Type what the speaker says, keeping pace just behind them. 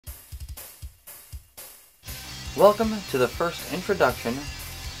Welcome to the first introduction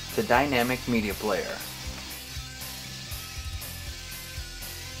to Dynamic Media Player.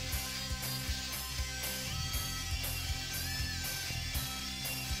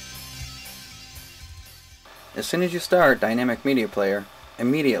 As soon as you start Dynamic Media Player,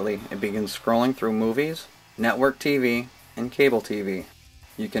 immediately it begins scrolling through movies, network TV, and cable TV.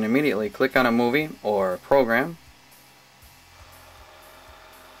 You can immediately click on a movie or program,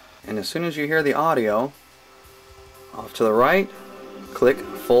 and as soon as you hear the audio, off to the right, click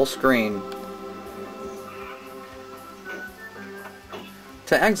full screen.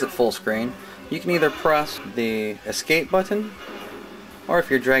 To exit full screen, you can either press the escape button, or if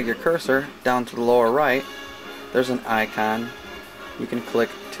you drag your cursor down to the lower right, there's an icon you can click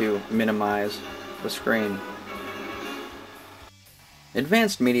to minimize the screen.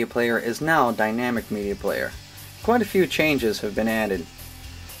 Advanced Media Player is now Dynamic Media Player. Quite a few changes have been added.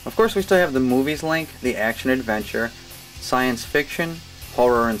 Of course, we still have the movies link, the action adventure, science fiction,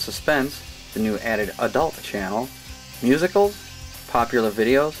 horror and suspense, the new added adult channel, musicals, popular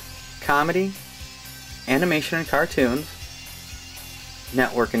videos, comedy, animation and cartoons,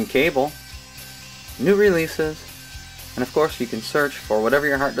 network and cable, new releases, and of course you can search for whatever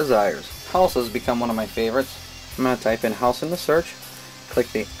your heart desires. House has become one of my favorites. I'm going to type in House in the search,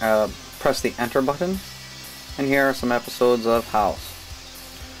 press the enter button, and here are some episodes of House.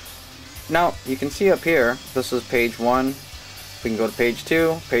 Now you can see up here, this is page 1, we can go to page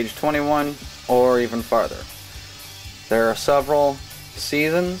 2, page 21, or even farther. There are several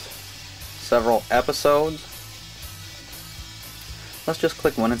seasons, several episodes. Let's just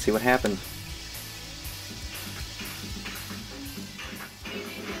click one and see what happens.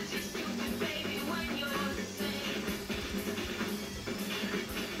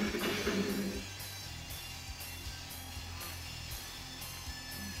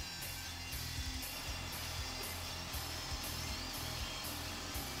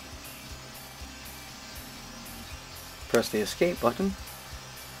 Press the escape button,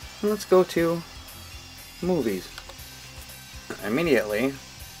 and let's go to movies. Immediately,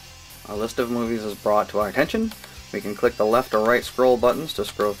 a list of movies is brought to our attention. We can click the left or right scroll buttons to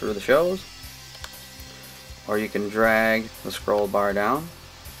scroll through the shows, or you can drag the scroll bar down.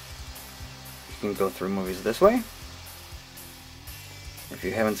 You can go through movies this way. If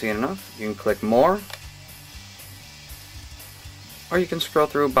you haven't seen enough, you can click more, or you can scroll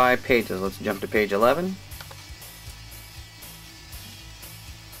through by pages. Let's jump to page 11.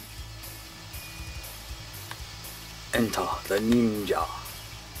 Enter the Ninja.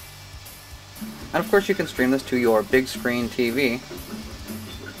 And of course you can stream this to your big screen TV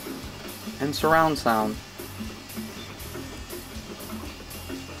and surround sound.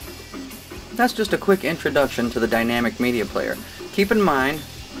 That's just a quick introduction to the Dynamic Media Player. Keep in mind,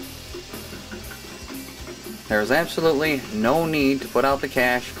 there's absolutely no need to put out the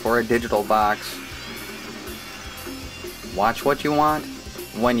cash for a digital box. Watch what you want,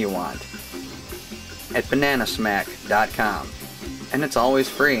 when you want, at bananasmack.com, and it's always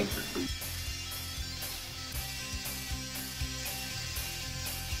free.